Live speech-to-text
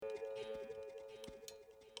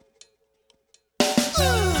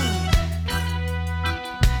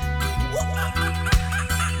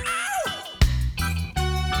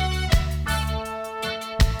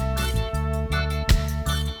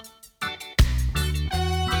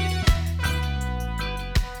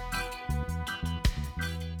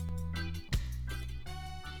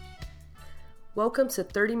Welcome to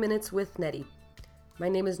 30 Minutes with Nettie. My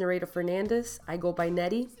name is Nareda Fernandez. I go by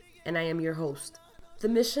Nettie, and I am your host. The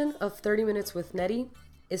mission of 30 Minutes with Nettie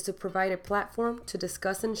is to provide a platform to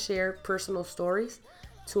discuss and share personal stories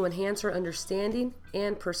to enhance our understanding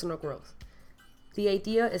and personal growth. The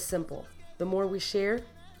idea is simple. The more we share,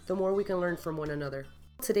 the more we can learn from one another.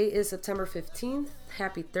 Today is September 15th.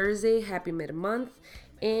 Happy Thursday, happy mid-month,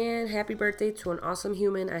 and happy birthday to an awesome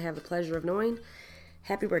human I have the pleasure of knowing.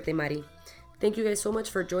 Happy birthday, Mari. Thank you guys so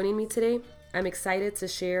much for joining me today. I'm excited to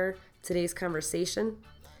share today's conversation.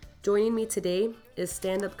 Joining me today is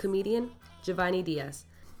stand-up comedian Jhovany Diaz.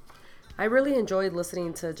 I really enjoyed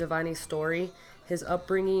listening to Jhovany's story, his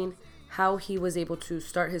upbringing, how he was able to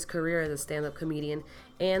start his career as a stand-up comedian,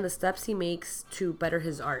 and the steps he makes to better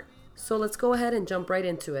his art. So let's go ahead and jump right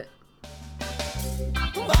into it.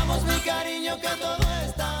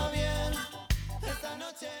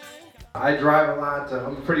 I drive a lot.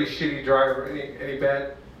 I'm a pretty shitty driver. Any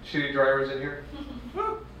bad shitty drivers in here?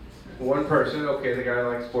 One person. Okay, the guy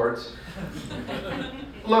likes sports.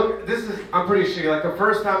 Look, I'm pretty shitty. Like the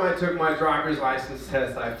first time I took my driver's license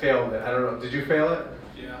test, I failed it. I don't know. Did you fail it?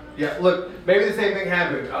 Yeah, look, maybe the same thing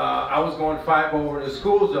happened. I was going 5 over in the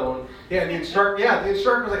school zone. Yeah, the instructor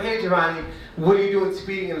was like, "Hey, Jhovany, what are you doing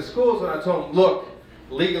speeding in the school zone?" I told him, "Look,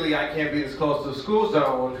 legally I can't be this close to the school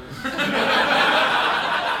zone."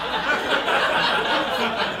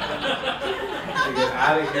 To get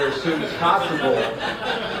out of here as soon as possible.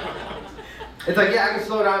 It's like, yeah, I can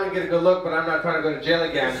slow down and get a good look, but I'm not trying to go to jail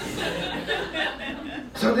again.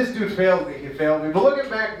 So this dude failed me. He failed me. But looking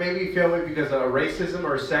back, maybe he failed me because of racism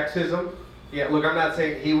or sexism. Yeah, look, I'm not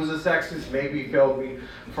saying he was a sexist. Maybe he failed me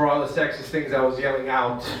for all the sexist things I was yelling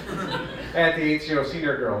out at the HCO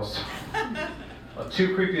senior girls.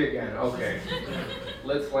 Too creepy again. Okay.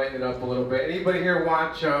 Let's lighten it up a little bit. Anybody here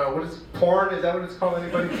watch, what is porn? Is that what it's called?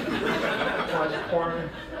 Anybody watch porn?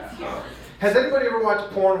 Has anybody ever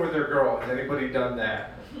watched porn with their girl? Has anybody done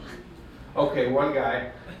that? Okay, one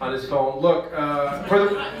guy on his phone. Look,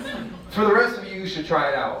 for the rest of you, you should try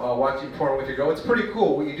it out. Watching porn with your girl. It's pretty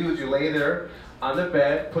cool. What you do is you lay there on the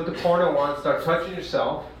bed, put the porno on, start touching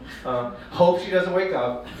yourself. Hope she doesn't wake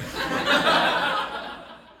up.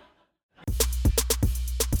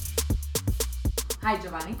 Hi,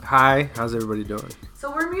 Jhovany. Hi, how's everybody doing?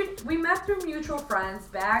 So we met through mutual friends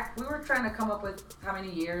back. We were trying to come up with how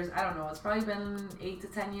many years? I don't know. It's probably been 8 to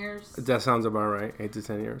 10 years. That sounds about right. 8 to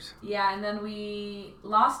 10 years. Yeah, and then we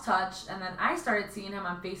lost touch, and then I started seeing him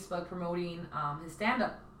on Facebook promoting his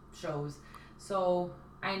stand-up shows. So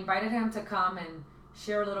I invited him to come and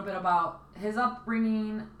share a little bit about his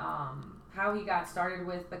upbringing, how he got started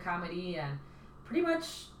with the comedy, and pretty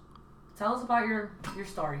much tell us about your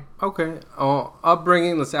story. Okay.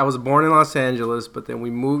 Upbringing. Let's say I was born in Los Angeles, but then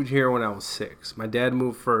we moved here when I was 6. My dad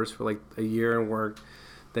moved first for like a year and worked.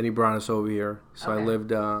 Then he brought us over here. So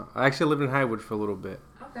Okay. I actually lived in Highwood for a little bit.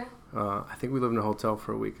 Okay. I think we lived in a hotel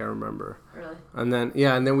for a week, I remember. Really? And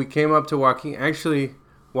then we came up to Joaquin. Actually,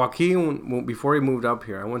 Joaquin, before he moved up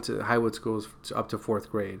here, I went to Highwood schools up to 4th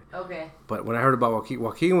grade. Okay. But when I heard about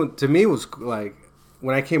Joaquin to me was like,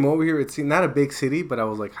 when I came over here, it's not a big city, but I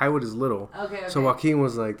was like, Highwood is little. Okay. So Joaquin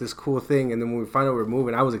was like this cool thing, and then when we found out we were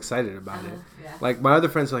moving, I was excited about it. Yeah. Like my other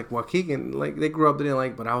friends were like, Joaquin, like they grew up, they didn't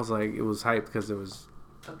like, but I was like, it was hyped because it was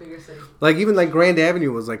A bigger city. like even like Grand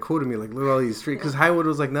Avenue was like cool to me, like look at all these streets, because Highwood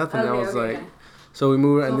was like nothing. I was like, so we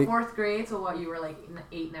moved. So and 4th grade, so what, you were like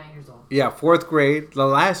 8, 9 years old? Yeah, 4th grade. The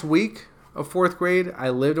last week of 4th grade, I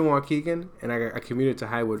lived in Waukegan, and I commuted to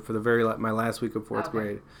Highwood for my last week of 4th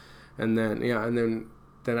grade, and then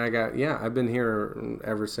I've been here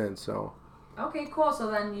ever since. So. Okay, cool. So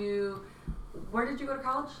then where did you go to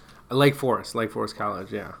college? Lake Forest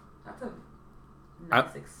College. Yeah. That's a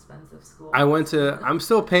nice, expensive school. I'm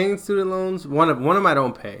still paying student loans. One of them I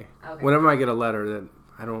don't pay. Okay. Whenever I get a letter, that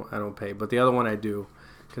I don't pay. But the other one I do,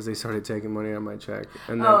 because they started taking money out of my check.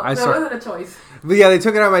 And then there wasn't a choice. But yeah, they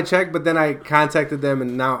took it out of my check. But then I contacted them,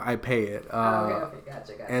 and now I pay it. Okay,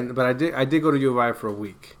 gotcha. But I did go to U of I for a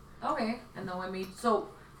week. Okay, and then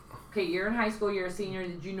you're in high school. You're a senior.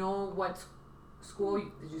 Did you know what school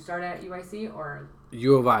did you start at? UIC or?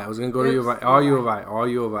 U of I. I was gonna go to U of I. All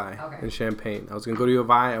U of I. Okay. In Champaign. I was gonna go to U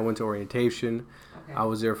of I. I went to orientation. Okay. I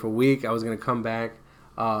was there for a week. I was gonna come back,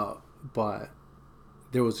 but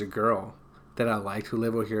there was a girl that I liked who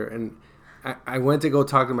lived over here, and I went to go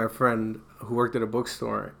talk to my friend who worked at a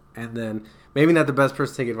bookstore, and then maybe not the best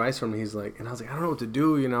person to take advice from. He's like, and I was like, I don't know what to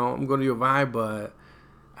do. I'm going to U of I, but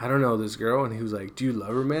I don't know this girl. And he was like, do you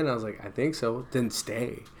love her, man? I was like, I think so. Then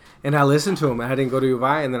stay. And I listened to him. I didn't go to U of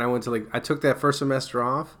I, and then I went to I took that first semester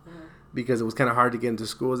off because it was kind of hard to get into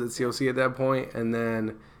schools at COC at that point, and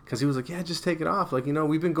then because he was like, yeah, just take it off. Like,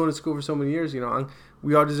 we've been going to school for so many years,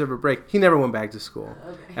 we all deserve a break. He never went back to school,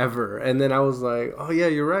 ever. And then I was like, oh, yeah,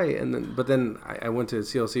 you're right. But then I went to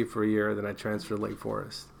CLC for a year, then I transferred to Lake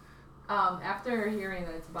Forest. After hearing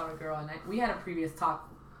that it's about a girl, and we had a previous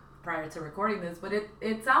talk prior to recording this, but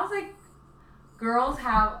it sounds like girls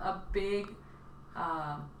have a big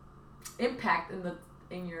impact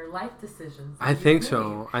in your life decisions. I think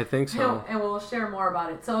so. And we'll share more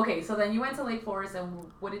about it. So then you went to Lake Forest,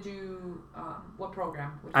 and what did you, what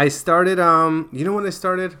program? I started, when I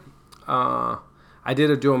started? I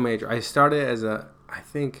did a dual major. I started as I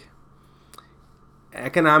think,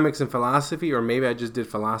 economics and philosophy, or maybe I just did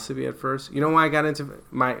philosophy at first. You know why I got into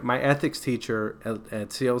my ethics teacher at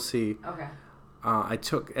CLC? Okay. I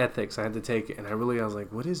took ethics. I had to take it, and I was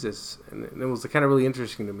like, what is this? And it was kind of really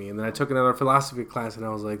interesting to me. And then I took another philosophy class, and I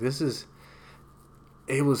was like,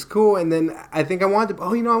 it was cool. And then I think I wanted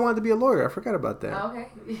to be a lawyer. I forgot about that. Okay.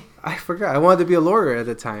 I forgot. I wanted to be a lawyer at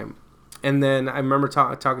the time. And then I remember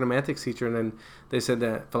talking to my ethics teacher, and then they said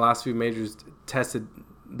that philosophy majors tested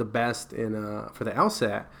the best for the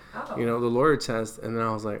LSAT, the lawyer test. And then I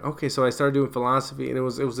was like, okay. So I started doing philosophy, and it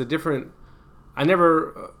was a different. I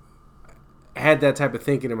never had that type of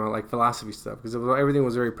thinking about like philosophy stuff because everything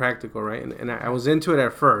was very practical, right? And I was into it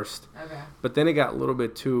at first, but then it got a little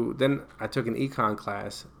bit too. Then I took an econ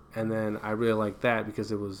class, and then I really liked that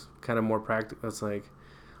because it was kind of more practical. It's like,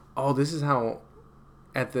 oh, this is how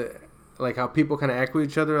how people kind of act with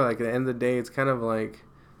each other. Like at the end of the day, it's kind of like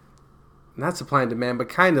not supply and demand, but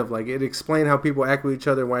kind of like it explained how people act with each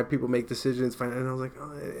other, why people make decisions. And I was like,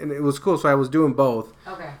 oh, and it was cool. So I was doing both.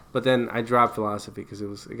 Okay. But then I dropped philosophy because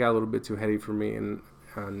it got a little bit too heady for me, and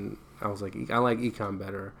I was like, I like econ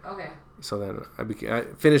better. Okay. So then I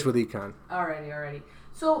finished with econ. Alrighty.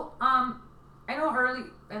 So I know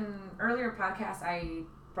earlier podcasts I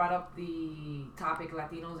brought up the topic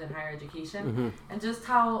Latinos in higher education, and just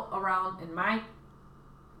how around in my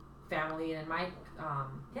family and my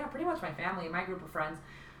pretty much my family and my group of friends,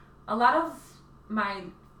 a lot of my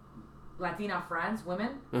Latina friends,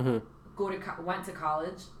 women, went to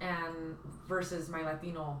college, and versus my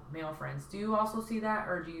Latino male friends. Do you also see that,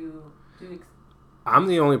 or do you? I'm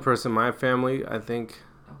the only person in my family. I think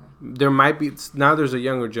there might be now. There's a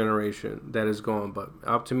younger generation that is going, but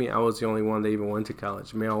up to me, I was the only one that even went to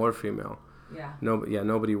college, male or female. Yeah.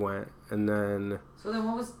 Nobody went, and then. So then,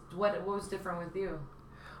 what was different with you?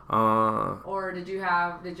 Or did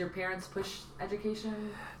your parents push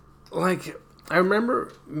education? Like, I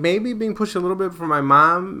remember maybe being pushed a little bit from my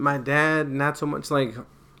mom, my dad, not so much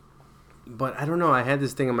but I don't know. I had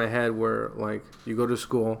this thing in my head where like you go to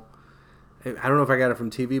school. I don't know if I got it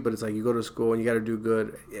from TV, but it's like you go to school and you got to do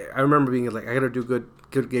good. I remember being like, I got to do good,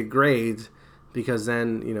 get grades because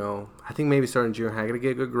then, I think maybe starting junior high, I got to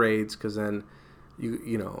get good grades because then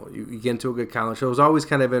you get into a good college. So it was always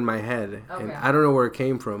kind of in my head, and I don't know where it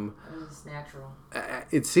came from. It was just natural.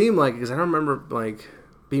 It seemed like, because I don't remember like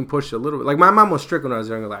being pushed a little bit. Like my mom was strict when I was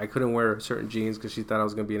younger. Like I couldn't wear certain jeans because she thought I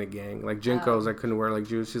was gonna be in a gang. Like Jinkos, I couldn't wear like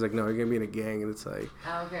Jews. She's like, no, you're gonna be in a gang, and it's like,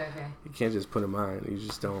 you can't just put them on. You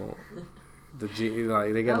just don't.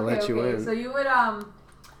 They gotta let you in. So you would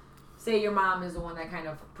say your mom is the one that kind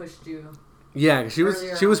of pushed you. Yeah, she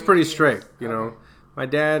was pretty strict. You know, my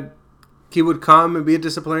dad. He would come and be a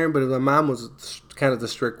disciplinarian, but my mom was kind of the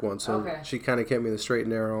strict one, so she kind of kept me in the straight and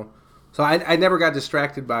narrow. So I never got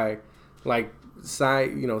distracted by like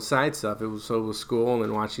side stuff. It was school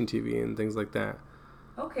and watching TV and things like that.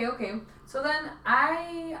 Okay. So then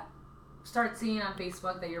I start seeing on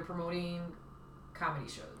Facebook that you're promoting comedy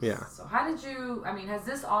shows. Yeah. So how did you? I mean, has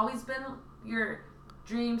this always been your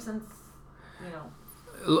dream since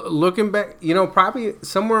Looking back, probably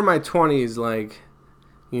somewhere in my 20s, like.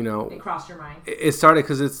 It crossed your mind. It started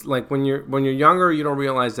because it's like when you're younger, you don't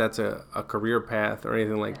realize that's a career path or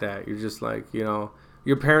anything like that. You're just like, your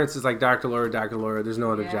parents is like doctor, lawyer. There's no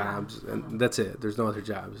other jobs, and that's it. There's no other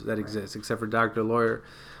jobs that exist except for doctor, lawyer.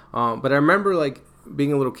 But I remember like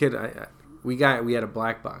being a little kid. We had a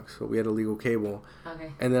black box, so we had a legal cable.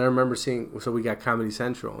 Okay. And then I remember we got Comedy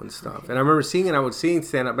Central and stuff. And I remember seeing it. I would see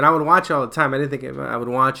stand up, but I would watch it all the time. I didn't think I would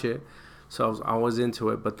watch it. So I was into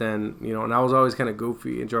it, but then, and I was always kind of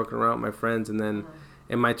goofy and joking around with my friends. And then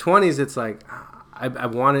in my 20s, it's like, I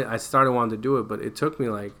started wanting to do it, but it took me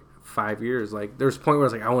like 5 years. Like there's a point where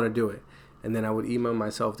I was like, I want to do it. And then I would email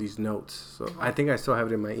myself these notes. So I think I still have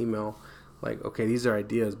it in my email. Like, okay, these are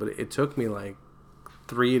ideas, but it took me like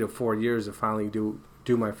 3 to 4 years to finally do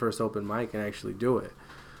my first open mic and actually do it.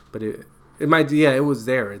 But it was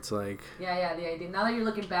there. It's like. Yeah, the idea. Now that you're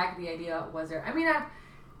looking back, the idea was there. I mean,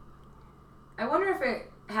 I wonder if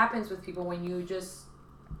it happens with people when you just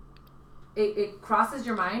it crosses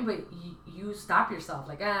your mind, but you stop yourself.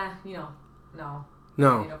 Like, no. No.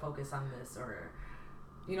 I need to focus on this. Or,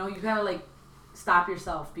 you gotta, like, stop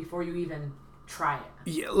yourself before you even try it.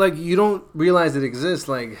 Yeah, like, you don't realize it exists.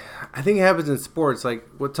 Like, I think it happens in sports. Like,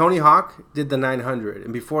 what Tony Hawk did the 900.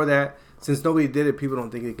 And before that, since nobody did it, people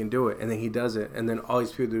don't think they can do it. And then he does it. And then all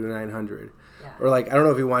these people do the 900. Yeah. Or, like, I don't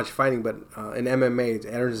know if you watch fighting, but in MMA, it's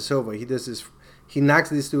Anderson Silva, he does this. He knocks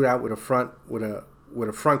this dude out with a front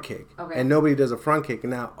kick. Okay. And nobody does a front kick.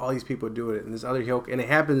 And now all these people do it. And this other heel. And it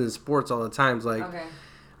happens in sports all the time. It's like, okay.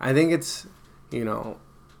 I think it's,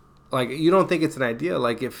 like, you don't think it's an idea.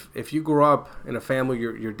 Like, if you grew up in a family,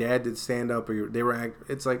 your dad did stand up, or they were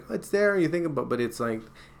it's like, it's there, and you think about, but it's like,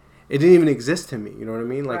 it didn't even exist to me. You know what I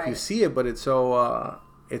mean? Like, you see it, but it's so,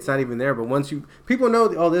 it's not even there. But once people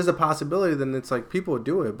know, there's a possibility, then it's like, people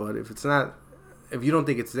do it. But if you don't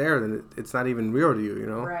think it's there, then it's not even real to you,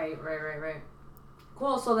 Right.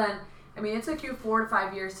 Cool. So then, I mean, it took you 4 to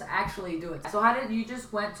 5 years to actually do it. So how did you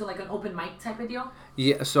just went to, like, an open mic type of deal?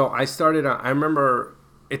 Yeah, so I started, I remember,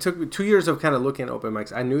 it took me 2 years of kind of looking at open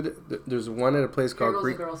mics. I knew that there's one at a place called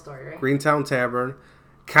Girl Story, right? Greentown Tavern.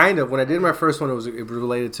 Kind of. When I did my first one, it was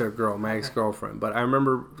related to a girl, my ex-girlfriend. But I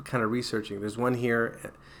remember kind of researching. There's one here.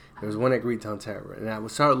 There's one at Greentown Tavern. And I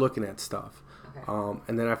started looking at stuff. Okay.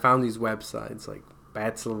 And then I found these websites like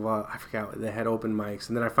Batslava. I forgot. They had open mics.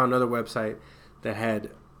 And then I found another website that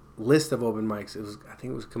had list of open mics. I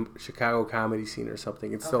think it was Chicago Comedy Scene or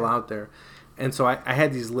something. It's still out there. And so I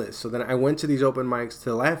had these lists. So then I went to these open mics to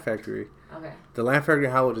the Laugh Factory. Okay. The Laugh Factory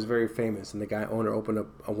in Hollywood is very famous, and the owner opened up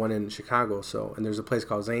a one in Chicago. So, and there's a place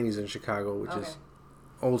called Zany's in Chicago, which is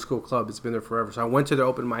old school club. It's been there forever. So I went to the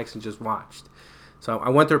open mics and just watched. So I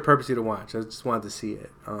went there purposely to watch. I just wanted to see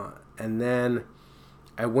it. And then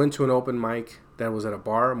I went to an open mic that was at a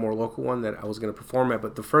bar, a more local one that I was going to perform at.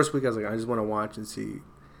 But the first week I was like, I just want to watch and see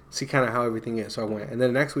kind of how everything is. So I went. And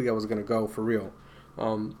then the next week I was going to go for real.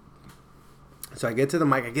 So I get to the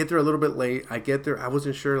mic. I get there a little bit late. I get there. I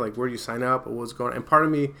wasn't sure, like, where you sign up or what's going on. And part of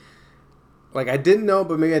me, like, I didn't know,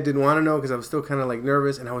 but maybe I didn't want to know because I was still kind of, like,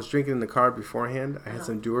 nervous. And I was drinking in the car beforehand. I had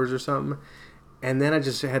some Dewar's or something. And then I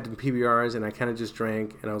just had some PBRs, and I kind of just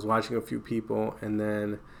drank. And I was watching a few people. And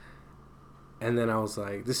then I was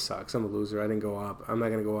like, this sucks. I'm a loser. I didn't go up. I'm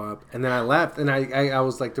not going to go up. And then I left. And I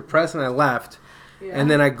was, like, depressed, and I left. Yeah. And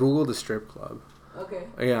then I Googled a strip club. Okay.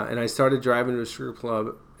 Yeah, and I started driving to a strip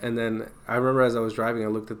club. And then I remember as I was driving, I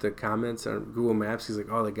looked at the comments on Google Maps. He's like,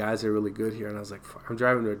 oh, the guys are really good here. And I was like, fuck, I'm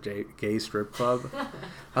driving to a gay strip club.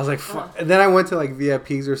 I was like, fuck. And then I went to, like,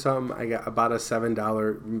 VIPs or something. I got about a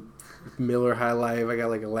 $7 Miller High Life. I got,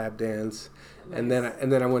 like, a lap dance. Nice. And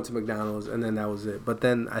then I went to McDonald's, and then that was it. But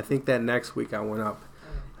then I think that next week I went up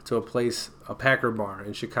to a Packer bar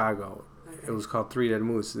in Chicago. Okay. It was called Three Dead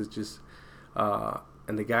Moose. It's just,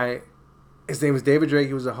 and the guy... His name was David Drake.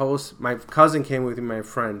 He was a host. My cousin came with me, my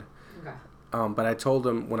friend. Okay. But I told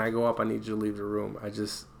him, when I go up, I need you to leave the room. I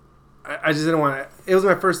just didn't want to. It was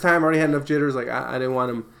my first time. I already had enough jitters. Like, I didn't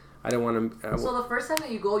want him. So the first time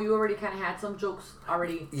that you go, you already kind of had some jokes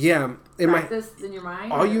already practiced in your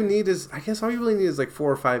mind? All you need is, I guess all you really need is like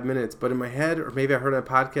 4 or 5 minutes. But in my head, or maybe I heard on a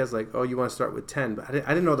podcast, like, oh, you want to start with 10. But I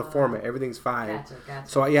didn't know the format. Everything's 5. Gotcha.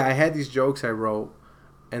 So, yeah, I had these jokes I wrote.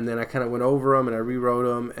 And then I kind of went over them and I rewrote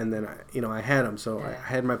them, and then I had them. So I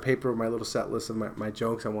had my paper with my little set list of my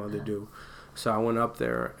jokes I wanted to do. So I went up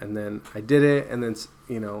there, and then I did it, and then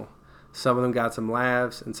some of them got some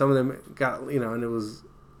laughs, and some of them got and it was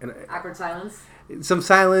awkward silence. Some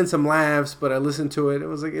silence, some laughs, but I listened to it. It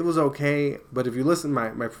was okay. But if you listen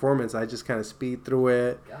to my performance, I just kind of speed through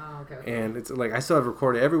it. Oh, okay. And it's like I still have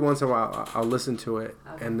recorded. Every once in a while, I'll listen to it.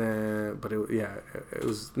 Okay. And then, but it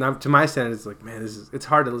was not to my standards. Like, man, it's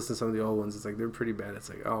hard to listen to some of the old ones. It's like they're pretty bad. It's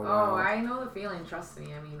like, oh wow. Oh, I know the feeling. Trust me.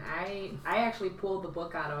 I mean, I actually pulled the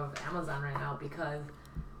book out of Amazon right now because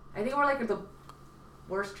I think we're like the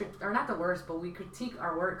worst, or not the worst, but we critique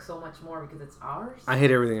our work so much more because it's ours. I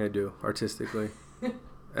hate everything I do artistically.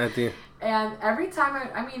 And every time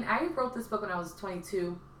I wrote this book when I was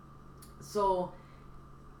 22, so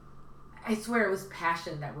I swear it was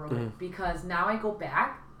passion that wrote it, because now I go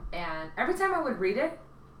back and every time I would read it,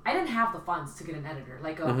 I didn't have the funds to get an editor,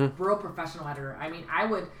 like a real professional editor. I mean, I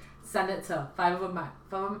would send it to five of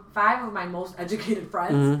my most educated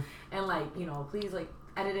friends and please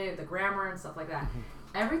edit it, the grammar and stuff like that.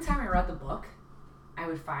 Every time I read the book, I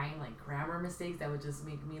would find grammar mistakes that would just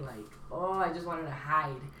make me I just wanted to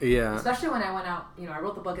hide. Yeah. Especially when I went out, I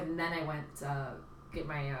wrote the book and then I went to get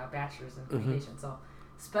my bachelor's in communication. So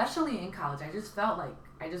especially in college, I just felt like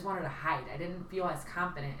I just wanted to hide. I didn't feel as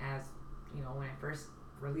confident as, when I first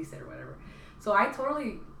released it or whatever. So I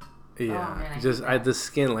totally Yeah, Oh, man, the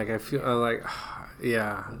skin, like I feel like,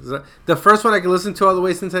 yeah. The first one I can listen to all the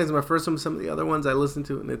way sometimes. My first one, some of the other ones I listen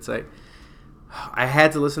to, and it's like, I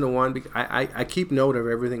had to listen to one because I keep note of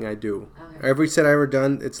everything I do. Okay. Every set I ever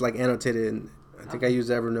done, it's like annotated, and I think I use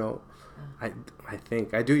Evernote. I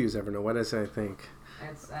think I do use Evernote. Why did I say I think? I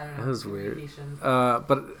don't know. That was weird.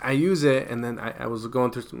 But I use it, and then I was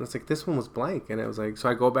going through some. It's like this one was blank, and it was like, so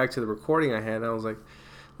I go back to the recording I had, and I was like,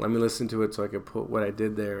 let me listen to it so I could put what I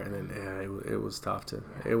did there, and then it was tough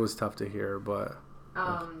to hear, but.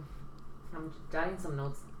 I'm jotting some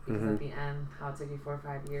notes because at the end, how it took you 4 or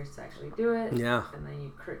 5 years to actually do it. Yeah. And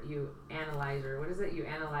then you analyze, or what is it? You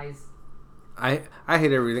analyze. I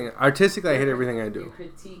hate everything artistically. I hate everything I do. You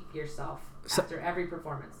critique yourself after every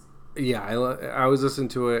performance. Yeah, I always listen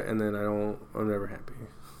to it, and then I'm never happy.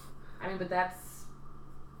 I mean, but that's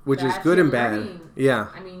is good and bad. Learning. Yeah.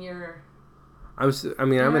 I mean,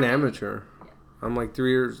 I'm an amateur. Yeah. I'm like 3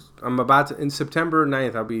 years. I'm about to, in September 9th,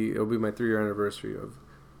 it'll be my 3-year anniversary of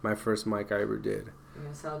my first mic I ever did. You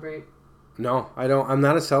gonna celebrate? No, I don't. I'm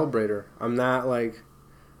not a celebrator. I'm not like.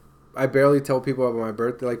 I barely tell people about my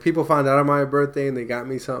birthday. Like, people found out on my birthday and they got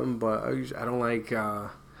me something, but I don't like. I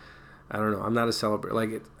don't know. I'm not a celebrator.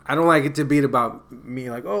 Like, I don't like it to be about me.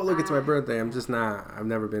 Like, oh, look, it's my birthday. I'm just not. I've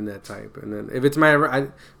never been that type. And then if it's my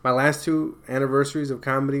last 2 anniversaries of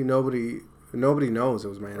comedy, nobody knows it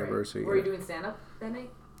was my anniversary. Were you doing stand up that night?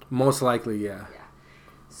 Most likely, yeah. Yeah.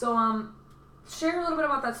 So share a little bit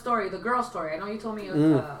about that story, the girl story. I know you told me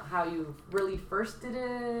how you really first did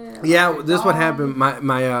it. Yeah, this is what happened.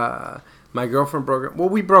 My girlfriend broke up. Well,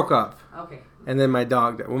 we broke up. Okay. And then my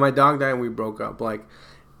dog died. Well, my dog died and we broke up. Like,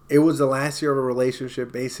 it was the last year of a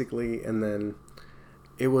relationship, basically, and then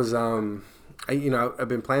it was I've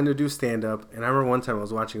been planning to do stand up, and I remember one time I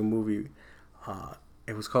was watching a movie.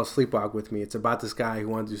 It was called Sleepwalk With Me. It's about this guy who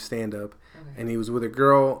wanted to do stand up, and he was with a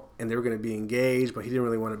girl, and they were going to be engaged, but he didn't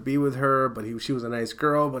really want to be with her. But she was a nice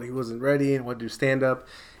girl, but he wasn't ready and wanted to do stand up.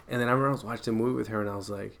 And then I remember I was watching the movie with her, and I was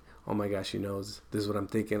like, oh my gosh, she knows this is what I'm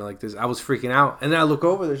thinking. Like this, I was freaking out, and then I look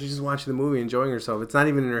over there, she's just watching the movie, enjoying herself. It's not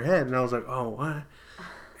even in her head, and I was like, oh what?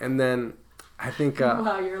 And then I think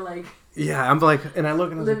wow, you're like. Yeah, I'm like, and I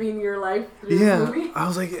look and I was living like, your life through the movie. I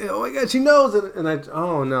was like, oh my god, she knows it, and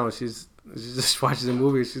oh no, she's just watching the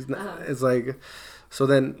movie. She's not. It's like, so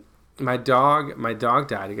then my dog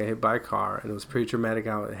died. He got hit by a car, and it was pretty traumatic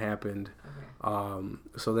how it happened. Okay.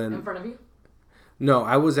 So then in front of you? No,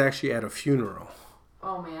 I was actually at a funeral.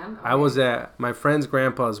 Oh man. Okay. I was at my friend's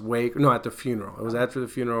grandpa's wake. No, at the funeral. It was after the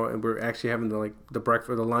funeral, and we're actually having the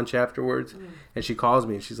breakfast, the lunch afterwards. And she calls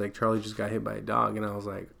me, and she's like, Charlie just got hit by a dog, and I was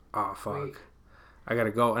like, oh fuck. Wait. I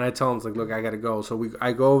gotta go. And I tell him, it's like, look, I gotta go. So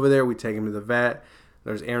I go over there. We take him to the vet.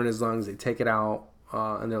 There's air in his lungs. They take it out,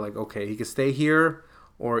 and they're like, okay, he can stay here,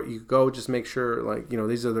 or you go. Just make sure, like,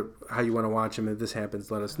 these are how you want to watch him. If this happens,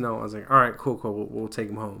 let us know. I was like, all right, cool. We'll take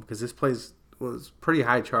him home, because this place was pretty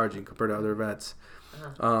high charging compared to other vets.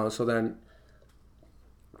 So then,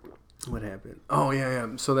 what happened? Oh yeah.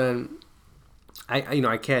 So then,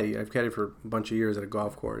 I caddy. I've caddied for a bunch of years at a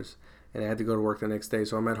golf course, and I had to go to work the next day.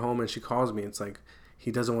 So I'm at home, and she calls me. It's like, he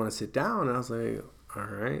doesn't want to sit down, and I was like, all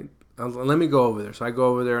right. Let me go over there. So I go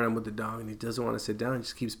over there, and I'm with the dog, and he doesn't want to sit down. He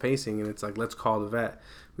just keeps pacing, and it's like, let's call the vet.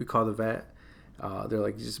 We call the vet. They're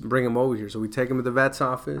like, just bring him over here. So we take him to the vet's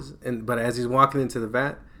office, but as he's walking into the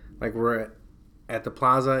vet, like, we're at the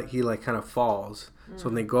plaza, he like kind of falls. So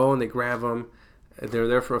when they go and they grab him, they're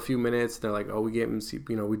there for a few minutes. They're like, oh, we gave him,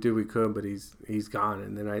 we did what we could, but he's gone.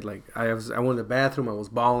 And then I went to the bathroom. I was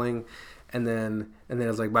bawling. And then I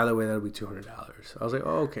was like, by the way, that'll be $200. I was like,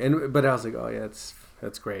 oh, okay. But I was like, oh yeah,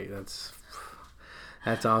 that's great. That's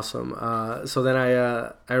awesome. So then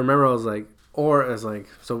I remember I was like,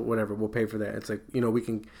 so whatever, we'll pay for that. It's like, we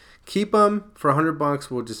can keep them for $100.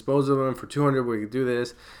 We'll dispose of them for $200. We could do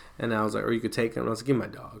this. And I was like, or you could take them. And I was like, give me my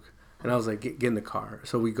dog. And I was like, get in the car.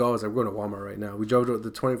 So we go. I was like, we're going to Walmart right now. We drove to the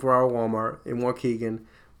 24-hour Walmart in Waukegan,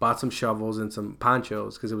 bought some shovels and some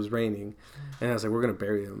ponchos because it was raining. And I was like, we're going to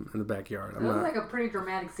bury them in the backyard. That was like a pretty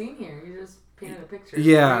dramatic scene here. You just painted a picture.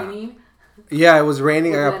 Yeah. Raining. Yeah, it was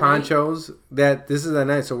raining. I got ponchos. This is that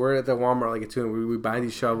night. So we're at the Walmart like at 2, and we buy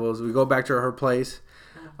these shovels. We go back to her place.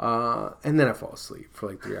 And then I fall asleep for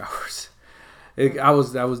like 3 hours. I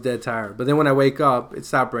was dead tired. But then when I wake up, it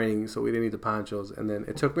stopped raining, so we didn't need the ponchos. And then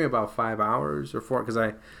it took me about 5 hours or 4, because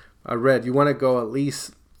I read you want to go at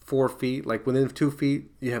least 4 feet. Like within 2 feet,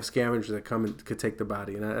 you have scavengers that come and could take the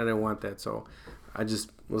body, and I didn't want that. So I just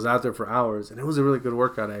was out there for hours, and it was a really good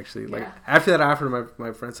workout actually. Like after that, I offered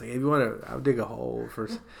my friends, like, hey, if you want to, I'll dig a hole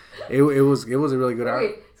first. It was a really good hour.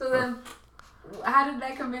 Wait, so then how did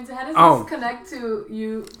that convince you? How does this connect to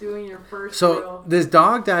you doing your first So this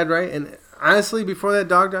dog died, right? And honestly, before that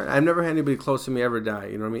dog died, I've never had anybody close to me ever die.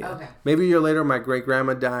 You know what I mean? Okay. Maybe a year later, my great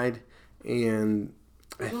grandma died, and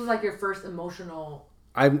this was like your first emotional.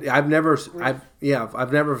 I've never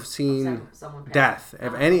seen death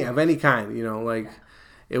of any kind. You know, like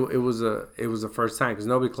it was the first time because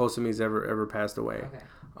nobody close to me has ever passed away.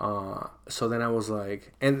 Okay. So then I was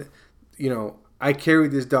like, and you know, I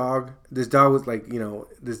carried this dog. This dog was like, you know,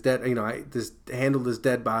 this dead. You know, I just handled this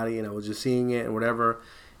dead body, and I was just seeing it and whatever.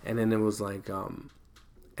 And then it was like, and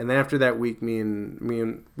then after that week, me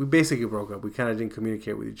and we basically broke up. We kind of didn't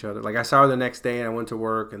communicate with each other. Like I saw her the next day, and I went to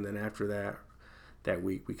work, and then after that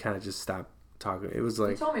week, we kind of just stopped talking. It was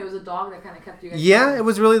like, you told me it was a dog that kind of kept you guys together. It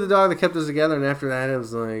was really the dog that kept us together. And after that, it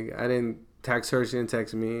was like I didn't text her, she didn't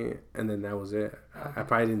text me, and then that was it. Okay. I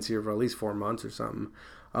probably didn't see her for at least 4 months or something.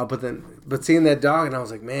 But seeing that dog, and I was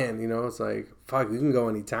like, man, you know, it's like, fuck, we can go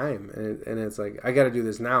anytime. And it's like, I got to do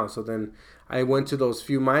this now. So then I went to those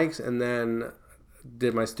few mics and then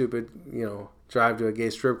did my stupid, you know, drive to a gay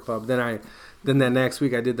strip club. Then that next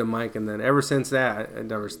week I did the mic, and then ever since that, I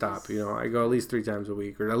never stopped. You know, I go at least 3 times a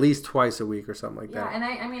week or at least twice a week or something like that. Yeah, and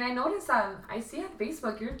I mean, I noticed I see on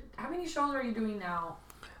Facebook, how many shows are you doing now?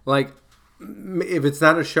 Like, if it's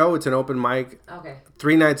not a show, it's an open mic. Okay.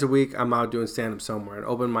 3 nights a week, I'm out doing stand-up somewhere. An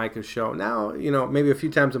open mic is show. Now, you know, maybe a few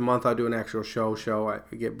times a month I'll do an actual show. I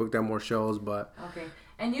get booked on more shows, but... Okay.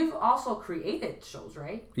 And you've also created shows,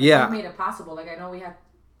 right? Like yeah. You made it possible. Like, I know we have...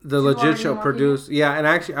 The Legit Show produced... People? Yeah, and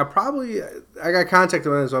actually, I got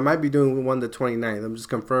contacted on it, so I might be doing one the 29th. I'm just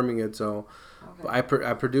confirming it, so... Okay. I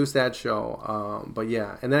produced that show, but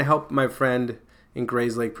yeah. And then I helped my friend... in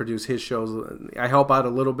Grays Lake produce his shows. I help out a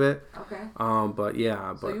little bit. Okay. But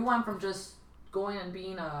yeah. So you went from just going and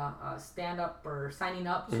being a stand-up or signing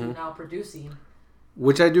up to now producing.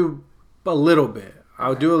 Which I do a little bit.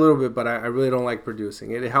 I'll do a little bit, but I really don't like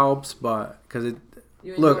producing. It helps, but because it...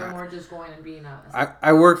 You enjoy more just going and being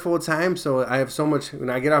I work full time, so I have so much... When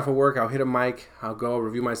I get off of work, I'll hit a mic. I'll go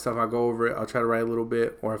review my stuff. I'll go over it. I'll try to write a little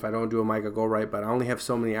bit. Or if I don't do a mic, I'll go write. But I only have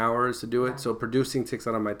so many hours to do it. So producing takes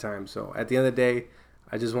a lot of my time. So at the end of the day,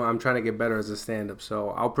 I'm trying to get better as a stand-up. So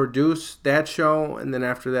I'll produce that show, and then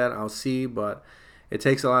after that, I'll see. But it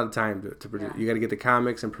takes a lot of time to produce. Yeah. You got to get the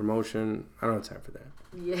comics and promotion. I don't have time for that.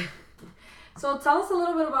 Yeah. So tell us a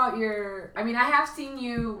little bit about your... I mean, I have seen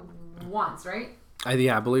you once, right? I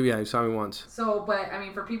believe you saw me once. So, but I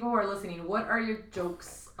mean, for people who are listening, what are your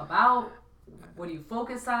jokes about? What do you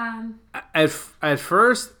focus on? At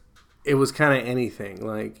first, it was kind of anything.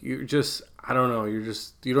 Like you just, I don't know.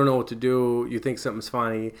 You don't know what to do. You think something's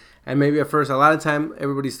funny, and maybe at first, a lot of time,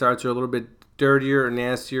 everybody starts are a little bit dirtier or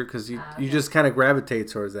nastier because you just kind of gravitate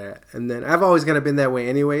towards that. And then I've always kind of been that way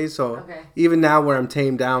anyway. So even now, where I'm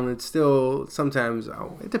tamed down, it's still sometimes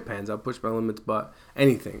it depends. I'll push my limits, but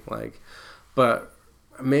anything like. But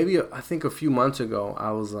maybe I think a few months ago,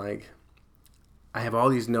 I was like, I have all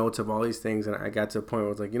these notes of all these things, and I got to a point where I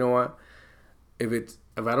was like, you know what? If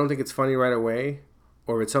I don't think it's funny right away,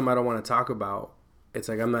 or if it's something I don't want to talk about, it's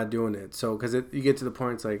like I'm not doing it. So because you get to the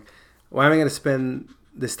point, it's like, why am I going to spend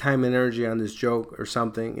this time and energy on this joke or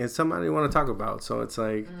something? It's something I don't want to talk about. So it's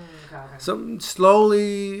like, so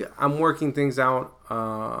slowly I'm working things out.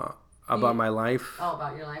 About my life. Oh,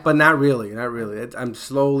 about your life. But not really. I'm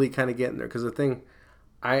slowly kind of getting there. Because the thing,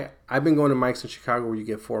 I've been going to mics in Chicago where you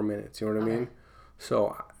get 4 minutes. You know what I mean?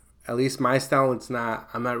 So at least my style,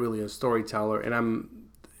 I'm not really a storyteller. And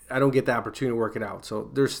I don't get the opportunity to work it out.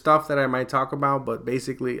 So there's stuff that I might talk about. But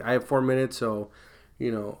basically, I have 4 minutes. So,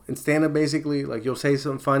 you know, in stand-up, basically, like you'll say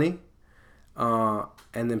something funny.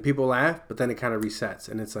 And then people laugh. But then it kind of resets.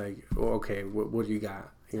 And it's like, well, okay, what do you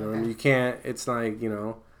got? You know what I mean? You can't, it's like, you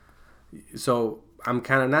know... So I'm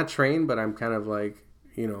kind of not trained, but I'm kind of like,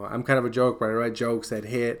 you know, I'm kind of a joke writer. I write jokes that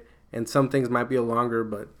hit, and some things might be longer,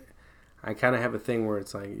 but I kind of have a thing where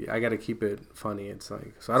it's like I got to keep it funny. It's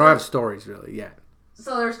like so I don't have stories really yet.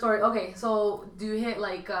 So there's stories. Okay, so do you hit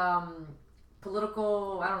like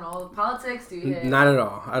political? I don't know, politics. Do you hit? Not at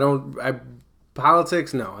all.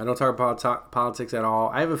 Politics. No, I don't talk about politics at all.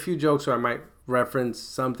 I have a few jokes where I might reference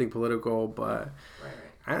something political, but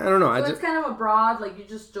I don't know. So it's kind of a broad, like you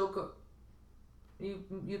just joke.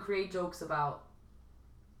 You create jokes about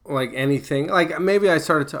like anything. Like maybe I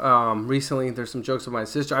started to recently. There's some jokes with my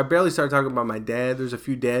sister. I barely started talking about my dad. There's a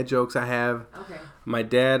few dad jokes I have. Okay. My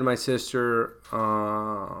dad, my sister,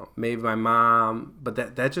 maybe my mom, but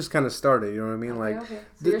that just kind of started. You know what I mean? Okay.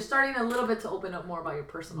 So you're starting a little bit to open up more about your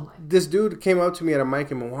personal life. This dude came up to me at a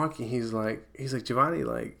mic in Milwaukee. He's like Jhovany,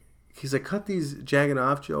 like he's like cut these jagging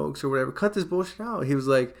off jokes or whatever. Cut this bullshit out. He was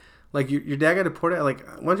like, like your dad got deported. Like,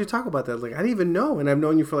 why don't you talk about that? Like, I didn't even know, and I've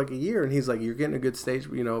known you for like a year. And he's like, you're getting a good stage,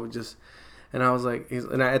 just. And I was like,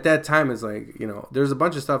 at that time, it's like, there's a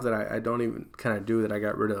bunch of stuff that I don't even kind of do that I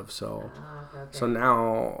got rid of. So, so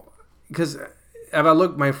now, because if I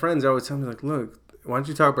look, my friends always tell me like, look, why don't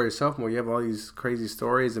you talk about yourself more? You have all these crazy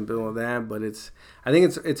stories and all that, but I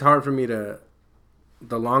think it's hard for me to,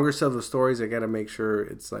 the longer stuff, the stories, I got to make sure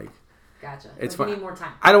it's like, gotcha. It's like fine. You need more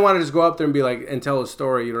time. I don't want to just go up there and be like, and tell a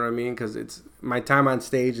story, you know what I mean? Because it's, my time on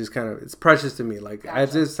stage is kind of, it's precious to me. Like, Gotcha.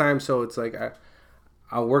 at this time, so it's like,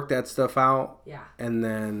 I'll work that stuff out. Yeah. And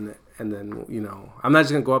then I'm not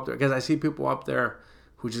just going to go up there. Because I see people up there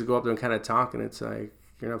who just go up there and kind of talk. And it's like,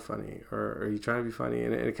 you're not funny. Or are you trying to be funny?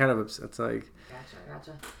 And it kind of upsets. Like.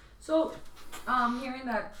 Gotcha. So, hearing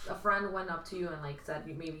that a friend went up to you and like said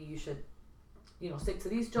maybe you should, stick to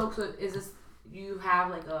these jokes. So is this, you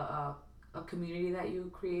have like a community that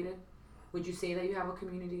you created? Would you say that you have a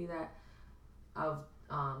community of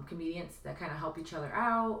comedians that kind of help each other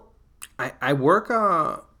out? I work,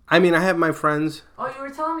 I have my friends. Oh, you were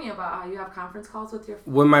telling me about how you have conference calls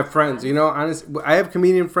with my friends. Honestly, I have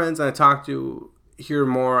comedian friends I talk to here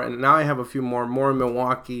more, and now I have a few more in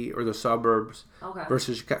Milwaukee or the suburbs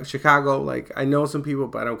versus Chicago. Like, I know some people,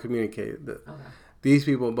 but I don't communicate these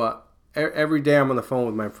people. But every day I'm on the phone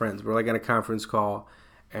with my friends. We're like on a conference call,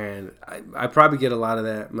 and I probably get a lot of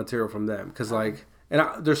that material from them because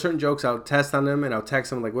there's certain jokes I'll test on them, and I'll text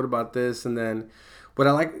them like, what about this? And then what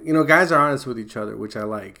I like, guys are honest with each other, which I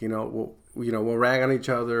like. We'll rag on each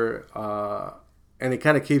other, and it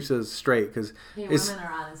kind of keeps us straight because women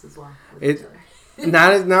are honest as well with each other.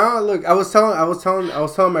 Look, I was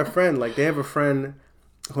telling my friend, like, they have a friend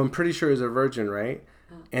who I'm pretty sure is a virgin, right?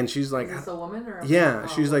 And she's like, is this a woman or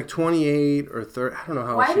she's like 28 or 30. I don't know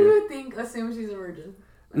how. Why do you assume she's a virgin?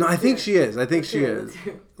 Like, no, I think she is.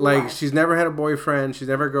 Like, she's never had a boyfriend. She's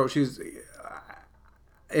never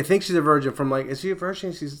I think she's a virgin from like, is she a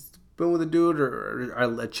virgin? She's been with a dude or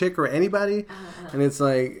a chick or anybody? And it's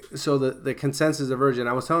like, so the consensus is a virgin.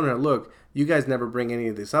 I was telling her, look, you guys never bring any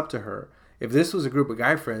of this up to her. If this was a group of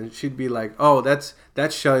guy friends, she'd be like, oh, that's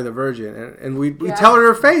Shelly the virgin. And we tell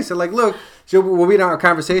her face. And like, look, we'll be in our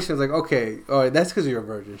conversations like, okay, oh, that's because you're a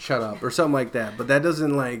virgin. Shut up. Or something like that. But that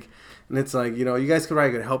doesn't like, and it's like, you guys could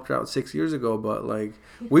probably helped her out 6 years ago, but like,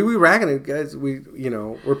 we ragging it, guys.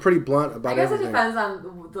 We're pretty blunt about everything. I guess it depends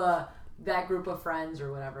on that group of friends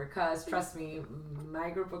or whatever. Because trust me, my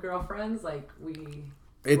group of girlfriends, like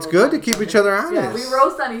it's good to keep each other honest. Yeah, we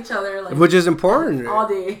roast on each other, like, which is important all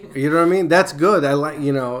day. You know what I mean? That's good. I like,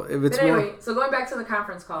 if it's. But anyway, so going back to the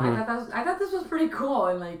conference call, I thought this was pretty cool,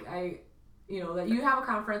 and like that you have a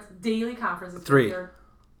conference, daily conferences.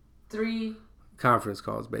 Three conference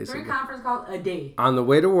calls, basically. 3 conference calls a day. On the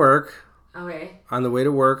way to work. Okay. On the way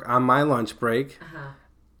to work, on my lunch break.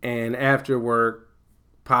 And after work,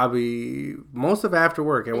 probably most of after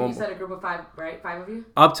work. And you said a group of 5, right? 5 of you?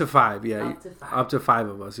 Up to 5, yeah. Up to 5. Up to 5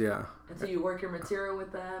 of us, yeah. And so you work your material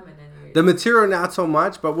with them, and then the material not so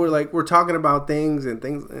much, but we're talking about things. And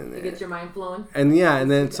it gets your mind flowing. And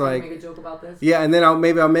and then it's like, make a joke about this. Yeah, and then I'll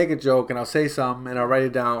make a joke and I'll say something and I'll write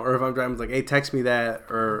it down, or if I'm driving, it's like, hey, text me that,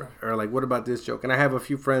 or like, what about this joke? And I have a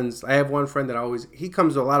few friends. I have one friend that he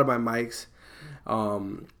comes to a lot of my mics,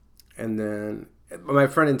 and then my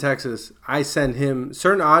friend in Texas, I send him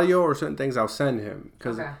certain audio or certain things. I'll send him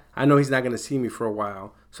because I know he's not going to see me for a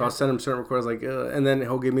while. So I'll send him certain recordings, like, and then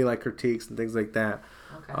he'll give me like critiques and things like that.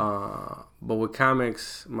 Okay. But with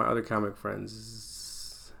comics, my other comic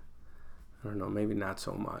friends, I don't know, maybe not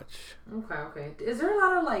so much. Okay. Is there a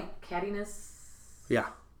lot of like cattiness? Yeah.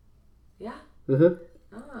 Yeah.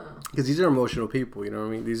 Because these are emotional people, you know what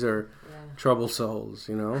I mean? These are troubled souls,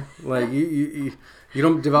 Like you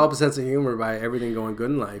don't develop a sense of humor by everything going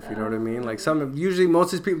good in life, you know what I mean? Like usually most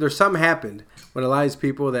of these people, there's something happened when a lot of these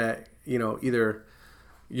people that, either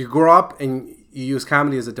you grow up and you use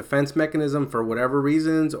comedy as a defense mechanism for whatever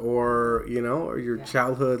reasons, or or your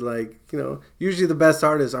childhood, like usually the best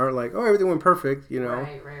artists aren't like, oh, everything went perfect,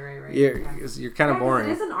 Right. You're kind of boring.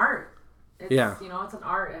 It is an art. It's an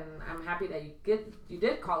art, and I'm happy that you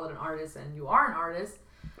did call it an artist, and you are an artist,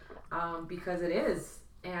 because it is.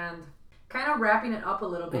 And kind of wrapping it up a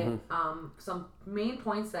little bit, some main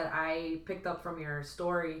points that I picked up from your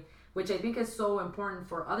story, which I think is so important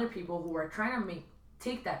for other people who are trying to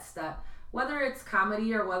take that step, whether it's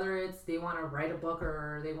comedy or whether it's they want to write a book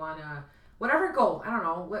or they want to whatever goal, I don't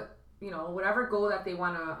know, whatever goal that they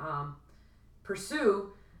want to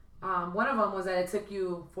pursue. One of them was that it took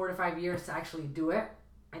you 4 to 5 years to actually do it.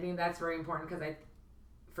 I think that's very important because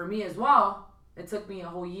for me as well, it took me a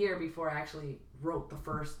whole year before I actually wrote the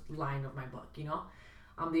first line of my book,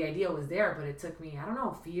 the idea was there, but it took me, I don't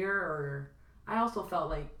know, fear, or I also felt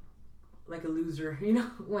like a loser, you know,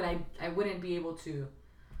 when I wouldn't be able to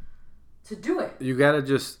do it. You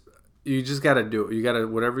just gotta do it. You gotta,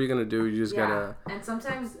 whatever you're gonna do, you just gotta. And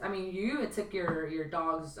sometimes, I mean, it took your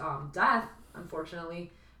dog's death,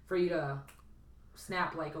 unfortunately, for you to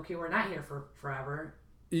snap, like, okay, we're not here for forever.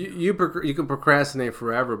 You can procrastinate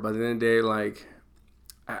forever, but at the end of the day, like,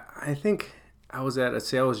 I think I was at a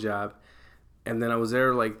sales job, and then I was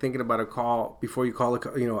there, like, thinking about a call before you call a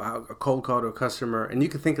cold call to a customer, and you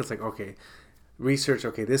can think it's like, okay, research,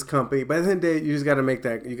 okay, this company. But at the end of the day, you just gotta make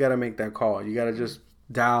that. You gotta make that call. You gotta just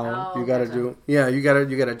dial. You gotta do. Yeah, you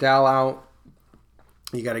gotta dial out.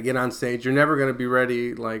 You gotta get on stage. You're never gonna be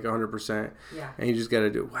ready like 100%. Yeah. And you just gotta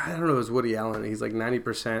do. I don't know. It was Woody Allen. He's like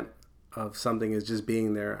 90% of something is just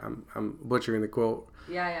being there. I'm butchering the quote.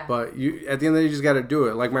 Yeah. But you, at the end of the day, you just got to do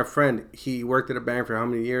it. Like my friend, he worked at a bank for how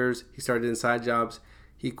many years? He started in side jobs.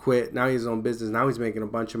 He quit. Now he has his own business. Now he's making a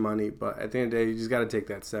bunch of money. But at the end of the day, you just got to take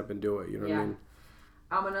that step and do it. You know what I mean?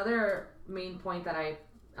 Another main point that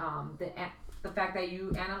the fact that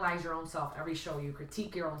you analyze your own self every show, you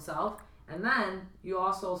critique your own self, and then you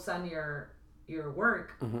also send your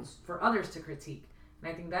work for others to critique.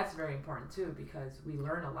 And I think that's very important too, because we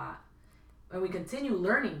learn a lot. And we continue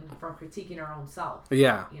learning from critiquing our own self.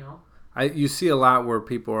 Yeah. You know? You see a lot where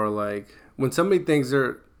people are like, when somebody thinks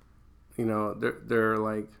they're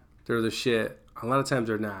like, they're the shit, a lot of times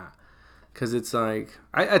they're not. Because it's like,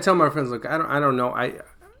 I tell my friends, look, I don't know. I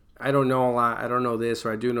don't know a lot. I don't know this,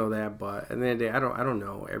 or I do know that. But at the end of the day, I don't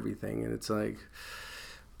know everything. And it's like,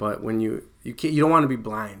 but when you don't want to be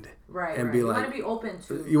blind. Right, and right. Be you like, want to be open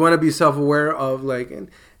to. You want to be self-aware of, like, and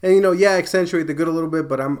accentuate the good a little bit.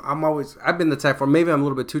 But I've been the type where maybe I'm a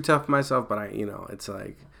little bit too tough for myself. But it's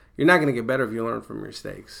like you're not gonna get better if you learn from your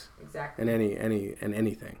mistakes. Exactly. In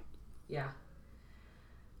anything. Yeah.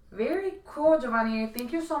 Very cool, Jhovany.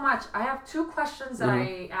 Thank you so much. I have 2 questions that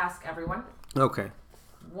I ask everyone. Okay.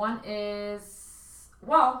 One is,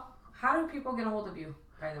 how do people get a hold of you?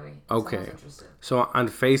 By the way, okay. So on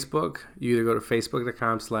Facebook, you either go to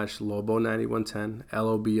facebook.com/Lobo9110,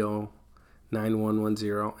 LOBO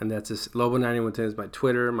 9110, and that's Lobo9110 is my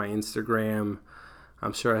Twitter, my Instagram.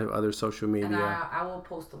 I'm sure I have other social media. And I will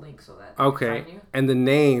post a link so that okay. I can find you. And the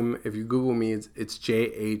name, if you Google me, it's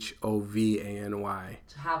Jhovany. Jhovany.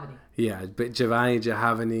 Yeah, but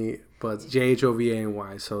Jhovany, but it's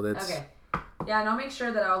Jhovany. So that's okay. Yeah, and I'll make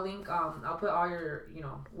sure that I'll link. I'll put all your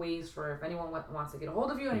ways for if anyone wants to get a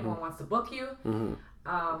hold of you, anyone wants to book you.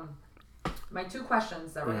 My 2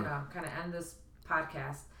 questions that we're gonna kind of end this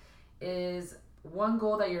podcast is one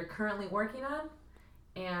goal that you're currently working on,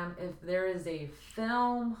 and if there is a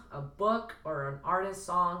film, a book, or an artist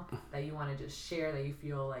song that you want to just share that you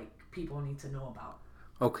feel like people need to know about.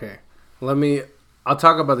 Okay, I'll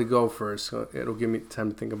talk about the goal first, so it'll give me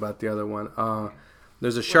time to think about the other one.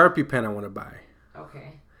 There's a Sharpie pen I want to buy.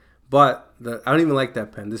 Okay. But I don't even like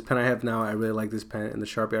that pen. This pen I have now, I really like this pen, and the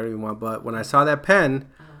Sharpie I don't even want. But when I saw that pen,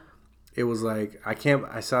 it was like I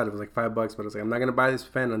saw it was like $5, but I was like, I'm not gonna buy this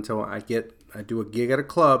pen until I do a gig at a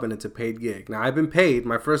club and it's a paid gig. Now I've been paid.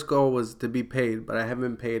 My first goal was to be paid, but I haven't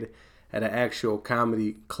been paid at an actual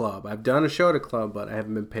comedy club. I've done a show at a club, but I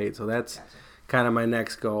haven't been paid. So that's kind of my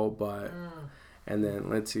next goal. But and then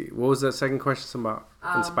let's see, what was that second question about?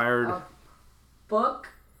 Inspired. A book,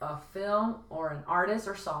 a film, or an artist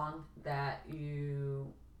or song that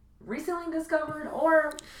you recently discovered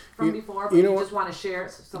or from before, but you just want to share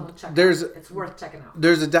it so someone check it out. It's worth checking out.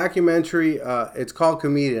 There's a documentary, it's called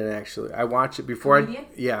Comedian, actually. I watched it before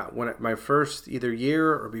Comedian? My first either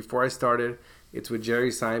year or before I started. It's with Jerry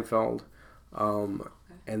Seinfeld. And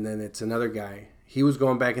then it's another guy. He was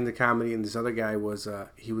going back into comedy, and this other guy was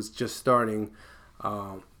he was just starting.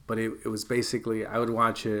 But it was basically, I would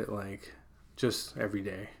watch it like just every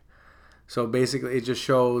day. So basically it just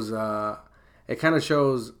shows it kind of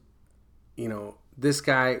shows, this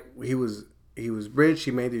guy, he was rich,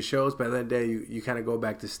 he made these shows, but at that day you kind of go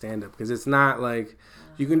back to stand up, because it's not like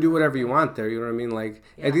you can do whatever you want there, you know what I mean? Like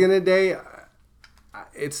at the end of the day,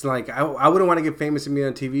 it's like I wouldn't want to get famous and be on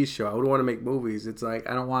a TV show. I wouldn't want to make movies. It's like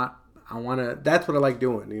I want to, that's what I like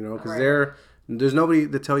doing, because there's nobody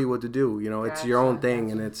to tell you what to do, it's your own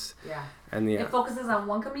thing. And it's it focuses on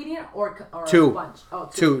one comedian or two. A bunch.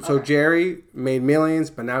 Two. Okay. So Jerry made millions,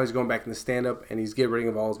 but now he's going back into stand-up, and he's getting rid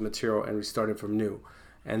of all his material and restarting from new.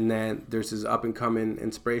 And then there's this up-and-coming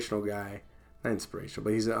inspirational guy. Not inspirational,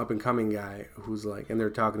 but he's an up-and-coming guy who's like, and they're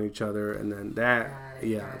talking to each other, and then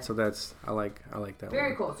so that's, I like that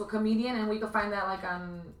Very one. cool. So comedian, and we can find that like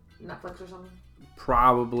on Netflix or something?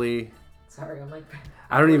 Probably. Sorry, I'm like...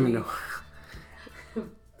 I don't even know.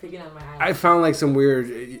 picking on my eyes. I found like some weird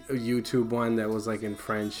YouTube one that was like in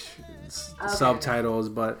French subtitles,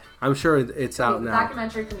 but I'm sure it's out now.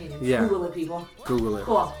 Documentary comedians. Yeah. Google it, people. Google it.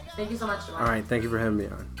 Cool. Thank you so much, Jhovany. All right, thank you for having me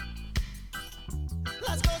on.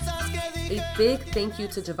 A big thank you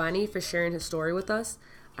to Jhovany for sharing his story with us.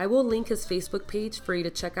 I will link his Facebook page for you to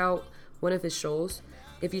check out one of his shows.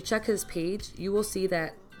 If you check his page, you will see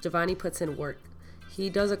that Jhovany puts in work. He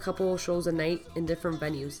does a couple shows a night in different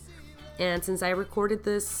venues. And since I recorded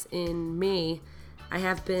this in May, I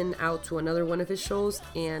have been out to another one of his shows,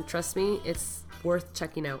 and trust me, it's worth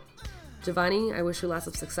checking out. Jhovany, I wish you lots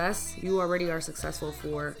of success. You already are successful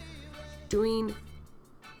for doing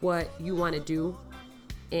what you want to do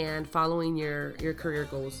and following your career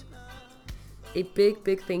goals. A big,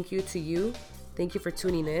 big thank you to you. Thank you for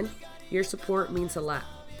tuning in. Your support means a lot.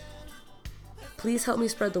 Please help me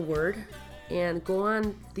spread the word and go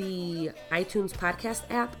on the iTunes podcast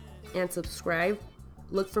app and subscribe.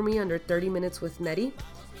 Look for me under 30 Minutes with Nettie.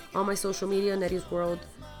 All my social media, Nettie's World,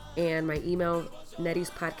 and my email,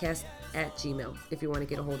 nettiespodcast@gmail.com, if you want to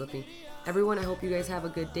get a hold of me. Everyone, I hope you guys have a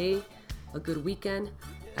good day, a good weekend.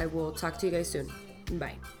 I will talk to you guys soon.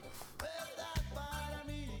 Bye.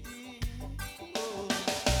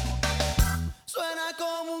 Suena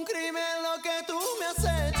como un crimen lo que tú me has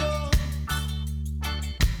hecho.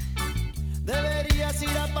 Deberías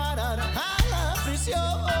ir a parar a la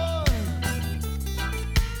prisión.